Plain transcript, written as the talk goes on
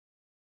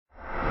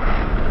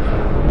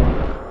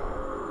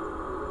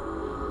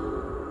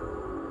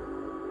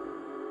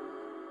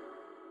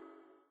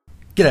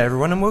G'day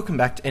everyone and welcome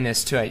back to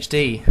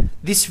NS2HD.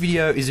 This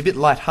video is a bit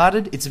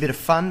light-hearted, it's a bit of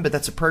fun, but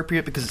that's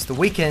appropriate because it's the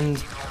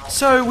weekend,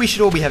 so we should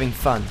all be having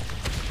fun.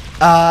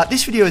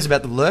 This video is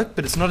about the Lerk,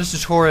 but it's not a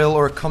tutorial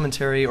or a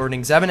commentary or an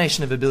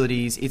examination of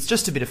abilities, it's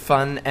just a bit of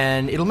fun,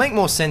 and it'll make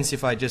more sense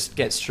if I just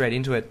get straight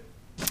into it.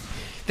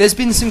 There's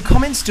been some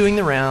comments doing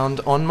the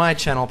round on my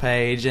channel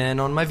page and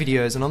on my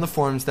videos and on the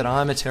forums that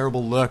I'm a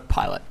terrible Lerk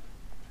pilot.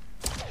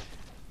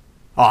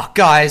 Oh,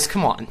 guys,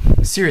 come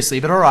on.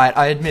 Seriously, but alright,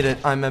 I admit it,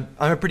 I'm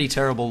a pretty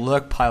terrible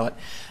Lerk pilot.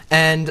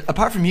 And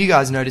apart from you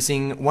guys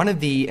noticing, one of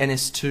the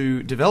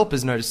NS2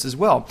 developers noticed as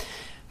well.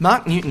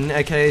 Mark Newton,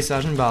 aka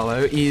SGT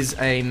Barlow, is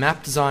a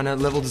map designer,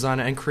 level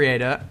designer, and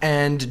creator,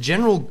 and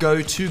general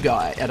go-to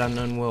guy at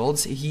Unknown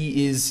Worlds.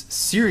 He is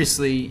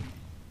seriously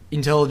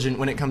intelligent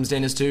when it comes to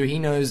NS2. He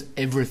knows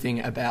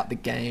everything about the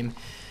game.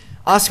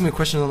 Ask him a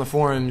question on the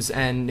forums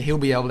and he'll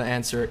be able to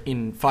answer it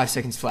in 5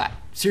 seconds flat.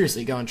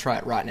 Seriously, go and try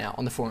it right now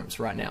on the forums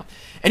right now.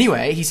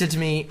 Anyway, he said to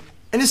me,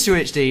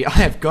 NS2HD, I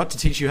have got to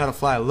teach you how to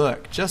fly a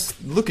Lerk.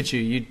 Just look at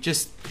you,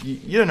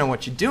 you don't know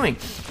what you're doing.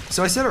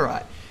 So I said,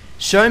 alright,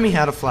 show me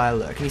how to fly a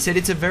Lerk. And he said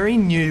it's a very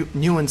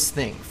nuanced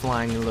thing,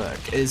 flying a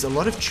Lerk. There's a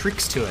lot of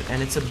tricks to it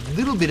and it's a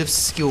little bit of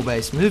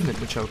skill-based movement,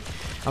 which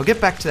I'll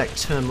get back to that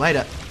term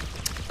later.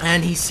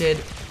 And he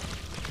said,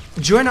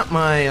 join up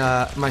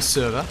my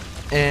server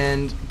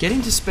and get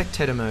into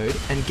spectator mode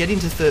and get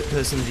into third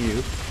person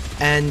view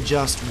and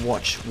just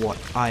watch what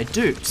I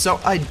do. So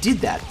I did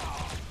that.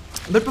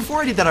 But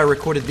before I did that, I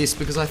recorded this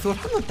because I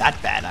thought, I'm not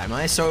that bad, am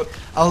I? So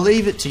I'll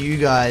leave it to you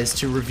guys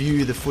to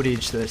review the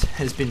footage that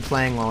has been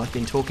playing while I've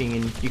been talking,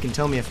 and you can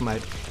tell me if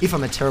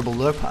I'm a terrible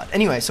Lerk pilot.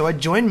 Anyway, so I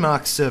joined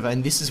Mark's server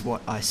and this is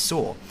what I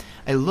saw.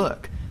 A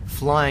Lerk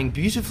flying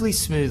beautifully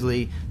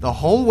smoothly the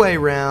whole way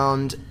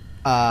around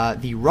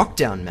the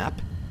Rockdown map,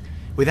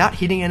 without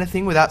hitting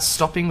anything, without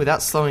stopping,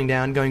 without slowing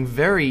down, going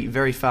very,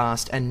 very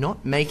fast and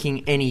not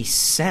making any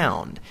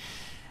sound.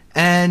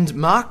 And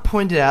Mark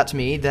pointed out to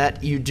me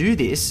that you do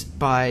this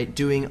by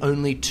doing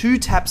only 2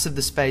 taps of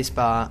the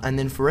spacebar and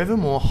then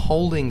forevermore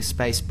holding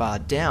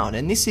spacebar down.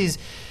 And this is,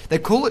 they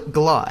call it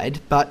glide,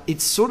 but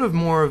it's sort of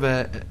more of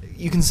a,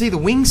 you can see the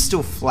wings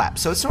still flap,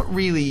 so it's not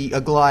really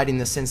a glide in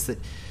the sense that,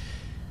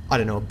 I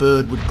don't know, a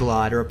bird would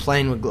glide or a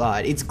plane would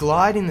glide. It's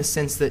glide in the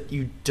sense that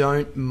you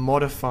don't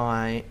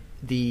modify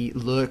the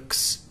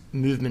Lerk's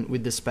movement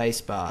with the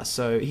spacebar,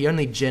 so he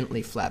only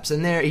gently flaps.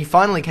 And there, he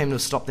finally came to a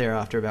stop there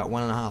after about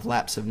 1.5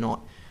 laps of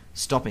not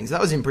stopping. So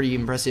that was pretty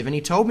impressive. And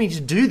he told me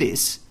to do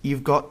this,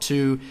 you've got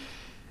to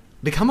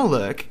become a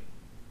Lerk,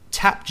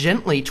 tap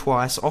gently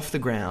twice off the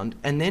ground,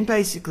 and then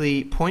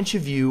basically point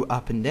your view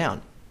up and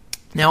down.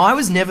 Now, I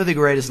was never the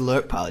greatest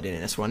Lerk pilot in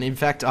NS1. In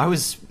fact, I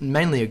was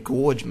mainly a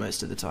gorge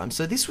most of the time,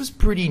 so this was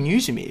pretty new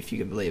to me, if you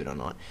can believe it or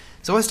not.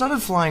 So I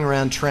started flying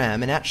around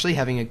Tram and actually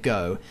having a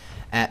go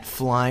at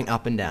flying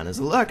up and down as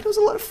a Lerk. It was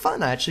a lot of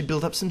fun. I actually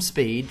built up some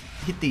speed,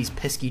 hit these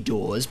pesky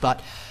doors,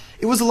 but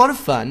it was a lot of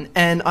fun,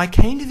 and I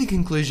came to the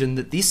conclusion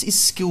that this is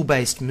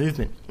skill-based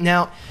movement.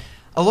 Now,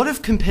 a lot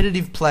of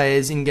competitive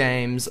players in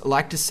games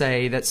like to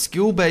say that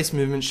skill-based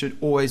movement should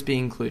always be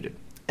included.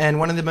 And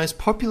one of the most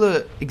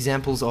popular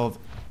examples of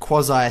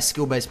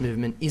quasi-skill-based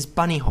movement is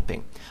bunny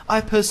hopping.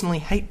 I personally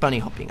hate bunny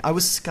hopping. I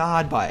was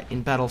scarred by it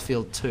in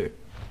Battlefield 2.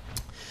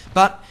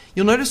 But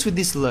you'll notice with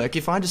this Lerk,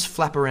 if I just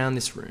flap around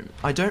this room,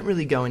 I don't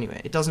really go anywhere.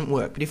 It doesn't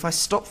work. But if I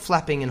stop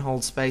flapping and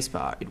hold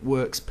spacebar, it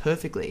works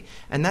perfectly.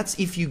 And that's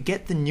if you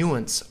get the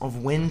nuance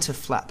of when to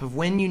flap, of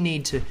when you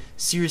need to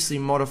seriously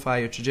modify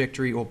your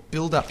trajectory or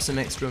build up some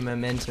extra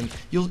momentum.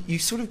 You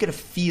sort of get a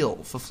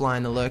feel for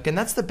flying the Lerk, and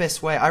that's the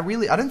best way. I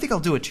don't think I'll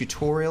do a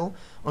tutorial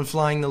on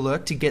flying the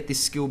Lerk to get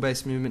this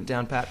skill-based movement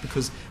down pat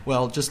because,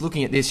 well, just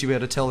looking at this, you'll be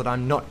able to tell that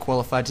I'm not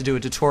qualified to do a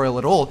tutorial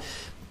at all.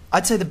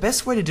 I'd say the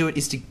best way to do it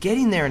is to get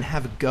in there and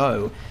have a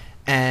go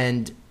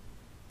and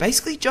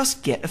basically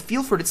just get a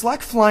feel for it. It's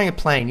like flying a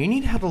plane. You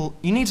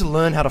need to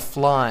learn how to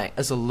fly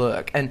as a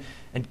Lerk and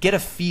get a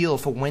feel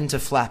for when to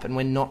flap and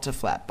when not to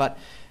flap. But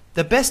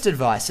the best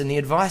advice, and the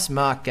advice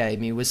Mark gave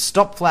me, was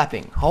stop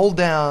flapping, hold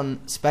down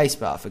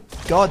spacebar, for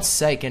God's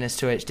sake,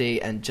 NS2HD,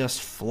 and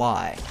just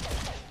fly.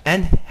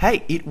 And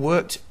hey, it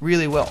worked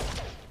really well.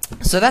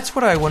 So that's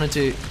what I wanted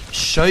to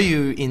show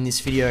you in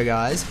this video,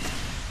 guys.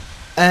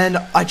 And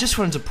I just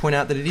wanted to point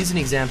out that it is an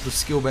example of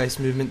skill-based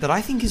movement that I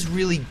think is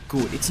really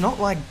good. It's not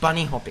like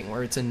bunny hopping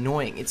where it's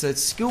annoying. It's a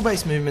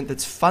skill-based movement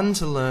that's fun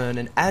to learn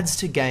and adds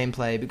to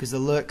gameplay because the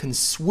Lerk can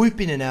swoop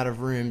in and out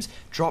of rooms,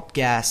 drop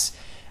gas,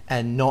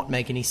 and not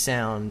make any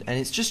sound. And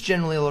it's just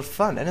generally a lot of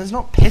fun. And it's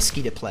not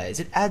pesky to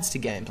players. It adds to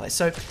gameplay.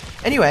 So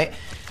anyway,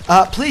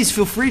 please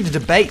feel free to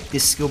debate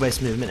this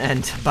skill-based movement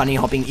and bunny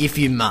hopping if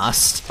you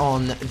must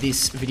on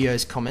this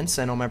video's comments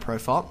and on my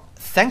profile.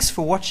 Thanks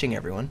for watching,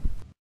 everyone.